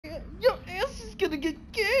gonna get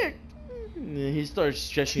kicked. And he starts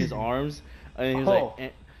stretching his arms, and he's Oh.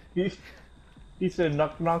 like, He said,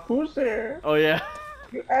 knock knock, who's there? "Oh yeah."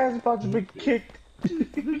 Your ass about to be kicked.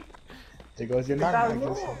 There goes your knock knock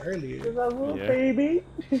just from earlier. Is that rule, Yeah. baby?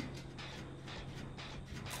 You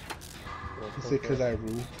said cause I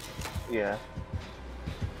rule. Yeah.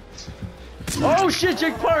 Oh shit,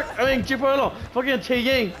 Jake Park! I mean, Jake Park, no, fucking Tae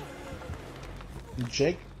Yang.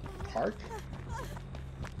 Jake Park?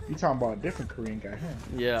 You talking about a different Korean guy, huh?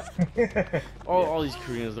 Yeah. All these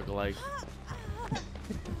Koreans look alike.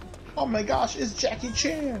 Oh my gosh, it's Jackie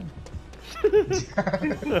Chan!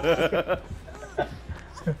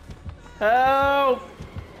 Help!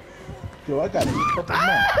 Yo, I got a purple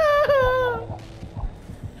map.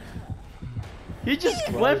 He just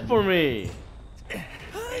went for me.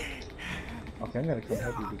 Okay, I'm gonna come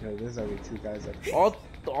help you because there's already two guys up here. All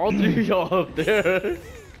three of y'all up there.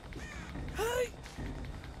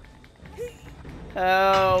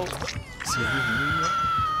 Help!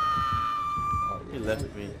 He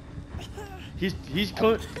left me. He's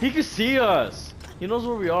coming. He can see us. He knows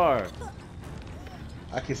where we are.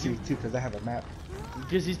 I can see you too because I have a map.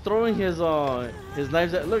 Because he's throwing his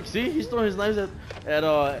knives at. Look, see, he's throwing his knives at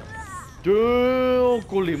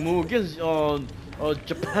Kolimu against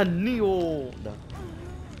Japanese.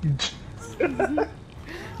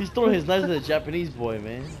 He's throwing his knives at a Japanese boy,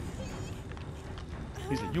 man.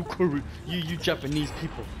 He's like, you Japanese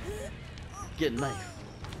people, get knife.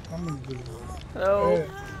 I'm gonna do Help!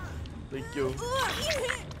 Thank you.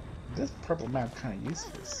 this purple map kind of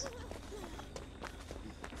useless.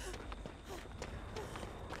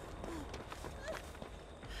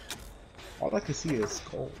 All I can see is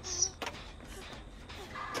skulls.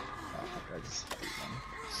 Oh, fuck, I just did one.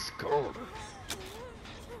 Skull.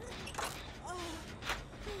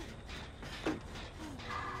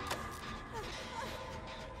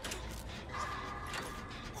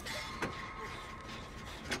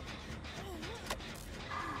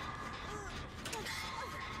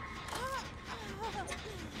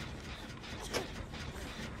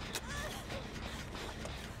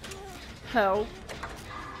 Help.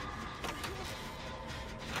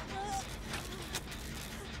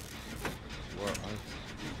 Where are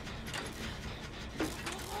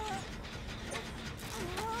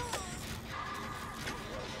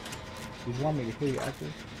You just want me to hear you after?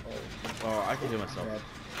 Oh, I can hear myself. Yeah.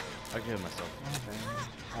 I can hear myself. Okay.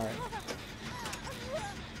 Alright.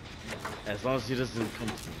 As long as he doesn't come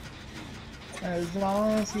to me. As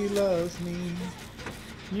long as he loves me.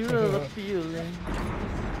 You know the feeling.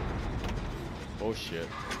 Oh shit.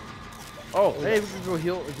 Oh, hey, we can go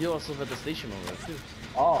heal ourselves at the station over there too.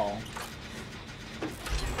 Oh.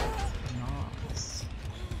 Nice.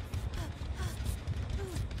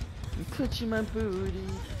 You clutching my booty,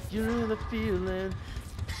 you know the feeling.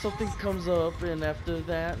 Something comes up, and after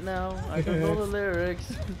that, now I don't know the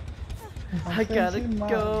lyrics. I gotta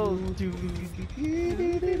go.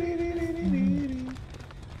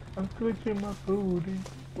 I'm clicking my booty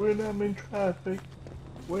when I'm in traffic,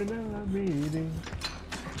 when I'm eating.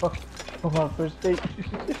 On my first date.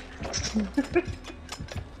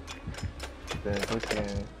 Then we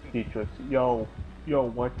can teach us, yo,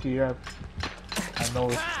 what do you have? I know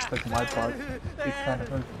it's like my part. It kind of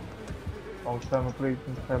hurts. Long time I played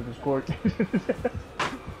since I have the score.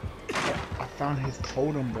 I found his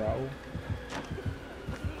totem, bro.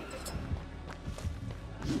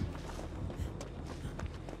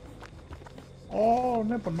 Oh,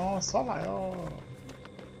 never know. So like, oh.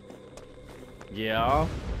 Yeah.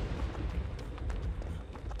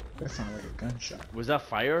 That sounded like a gunshot. Was that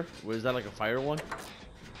fire? Was that like a fire one?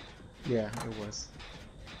 Yeah, it was.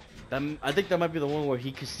 I think that might be the one where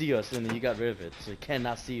he could see us and then he got rid of it, so he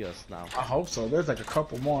cannot see us now. I hope so. There's like a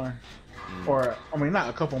couple more. Or, I mean, not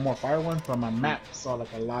a couple more fire ones, but my map saw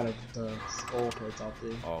like a lot of the skull heads out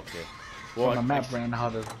there. Oh, okay. Well, Well, my map ran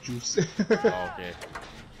out of juice. Oh, okay.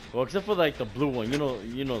 Well, except for like the blue one, you know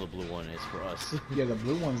the blue one is for us. Yeah, the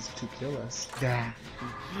blue one's to kill us. Yeah.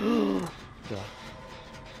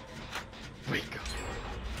 Wake up.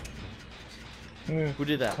 Who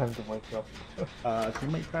did that? Time to wake up.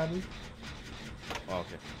 Teammate probably. Oh,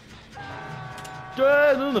 okay. Dude,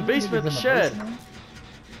 they're in the basement, the shed. Basement?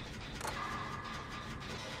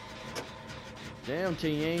 Damn, Tae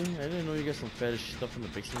Yang, I didn't know you got some fetish stuff in the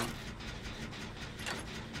basement.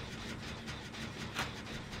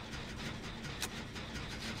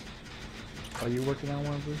 Are you working on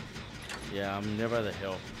one, Blue? Yeah, I'm never at the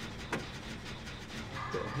hill.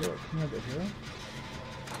 The hill? Come here, the hill?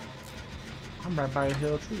 I'm right by a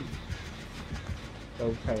hill too. So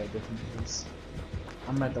we probably at different hills.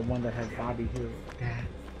 I'm at the one that has Bobby Hill. Dad.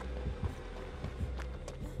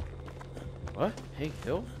 What? Hank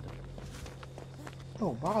Hill?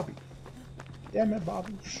 Oh, Bobby. Yeah, I met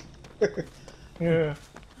Bobby. Yeah.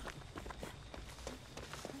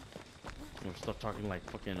 Stop talking like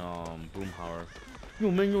fucking Boomhauer.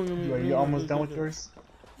 Yo man, yo, yo, yo, You almost done with yours?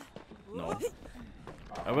 No.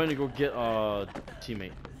 I went to go get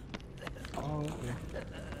teammate. Oh, okay.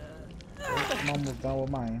 Well, I'm almost done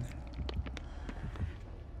with mine.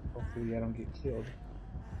 Hopefully I don't get killed.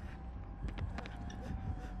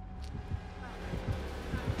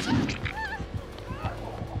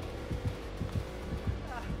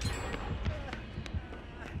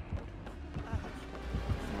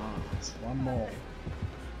 It's one more.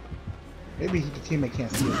 Maybe the teammate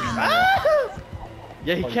can't see us.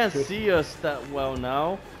 Yeah, he Oh, can't good. see us that well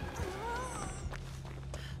now.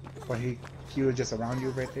 But he was just around you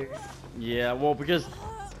right there. Yeah, well, because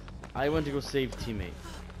I went to go save teammate.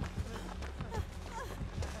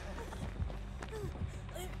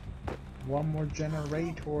 One more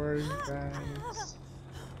generator, guys.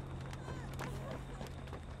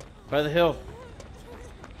 By the hill.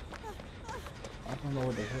 I don't know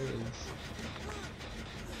what the hell it is.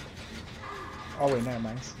 Oh wait, never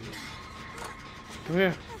mind. I see it. Come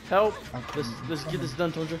here. Help. Okay, Let's get this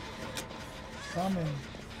done, Tundra. Coming.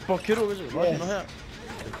 Fuck, kiddo, is it? Yes. No help.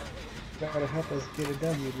 Gotta help us get it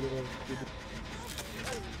done, you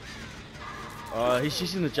little. He's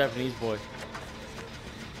chasing the Japanese boy.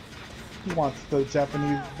 He wants the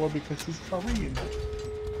Japanese boy because he's Korean.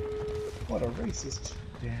 What a racist.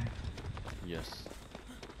 Yeah. Yes.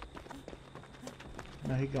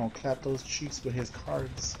 Now he gonna clap those cheeks with his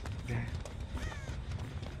cards. Yeah.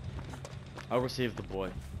 I will save the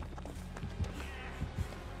boy.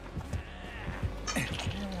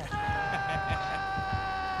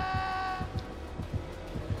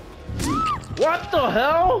 What the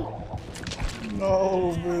hell?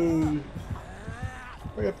 No, dude.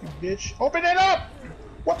 Hurry up, you bitch. Open it up!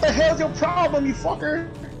 What the hell's your problem, you fucker?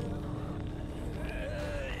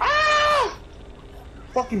 Ah!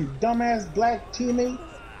 Fucking dumbass black teammate.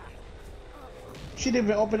 She didn't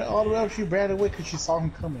even open it all the way up. She ran away because she saw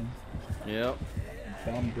him coming. Yep.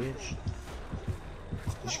 Dumb bitch.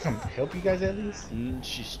 Did she come help you guys at least?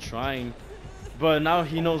 She's trying. But now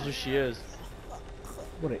he knows who she is.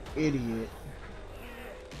 What an idiot.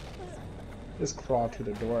 Just crawl to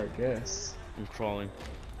the door, I guess. I'm crawling.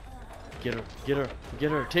 Get her, get her,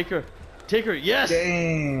 get her, take her, take her, yes!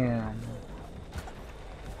 Damn.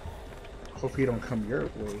 Hope he don't come your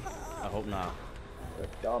way. I hope not.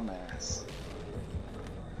 The dumbass.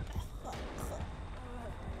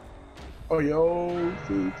 Oh, yo,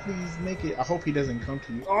 dude, please make it. I hope he doesn't come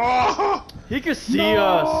to you. Oh! He can see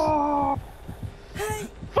us!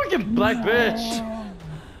 Fucking black bitch!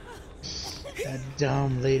 That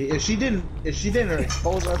dumb lady. If she didn't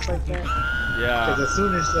expose us like that, Yeah. because as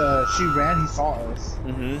soon as she ran, he saw us.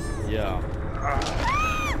 Yeah.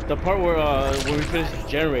 The part where when we finished the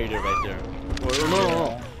generator right there. Or,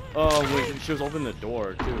 no. When she was opening the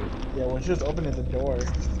door too. Yeah, when she was opening the door,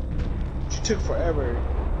 she took forever.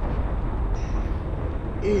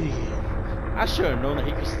 Idiot. I should have known that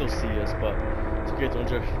he could still see us, but it's okay,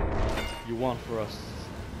 Tundra. You won for us.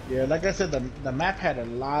 Yeah, like I said, the map had a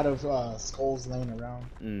lot of skulls laying around.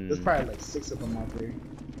 There's probably like 6 of them out there.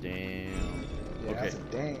 Damn. Yeah, Okay. that's a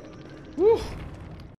damn. Woo!